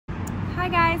Hi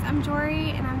guys, I'm Jory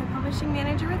and I'm the publishing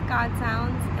manager with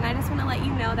GodSounds, and I just want to let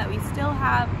you know that we still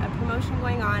have a promotion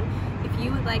going on if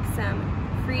you would like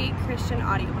some free Christian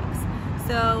audiobooks.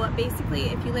 So basically,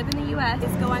 if you live in the US,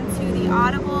 just go onto the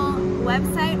Audible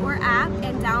website or app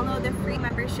and download the free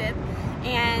membership,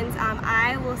 and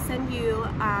I will send you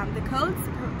the codes,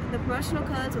 the promotional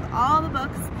codes with all the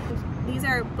books. These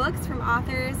are books from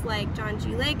authors like John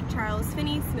G. Lake, Charles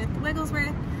Finney, Smith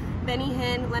Wigglesworth, Benny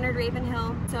Hinn, Leonard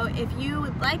Ravenhill. So if you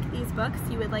would like these books,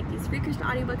 you would like these free Christian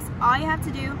audiobooks, all you have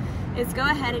to do is go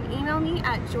ahead and email me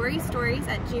at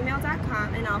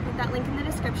jorystories@gmail.com, and I'll put that link in the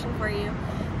description for you,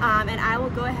 and I will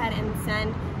go ahead and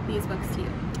send these books to you.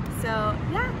 So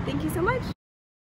yeah, thank you so much.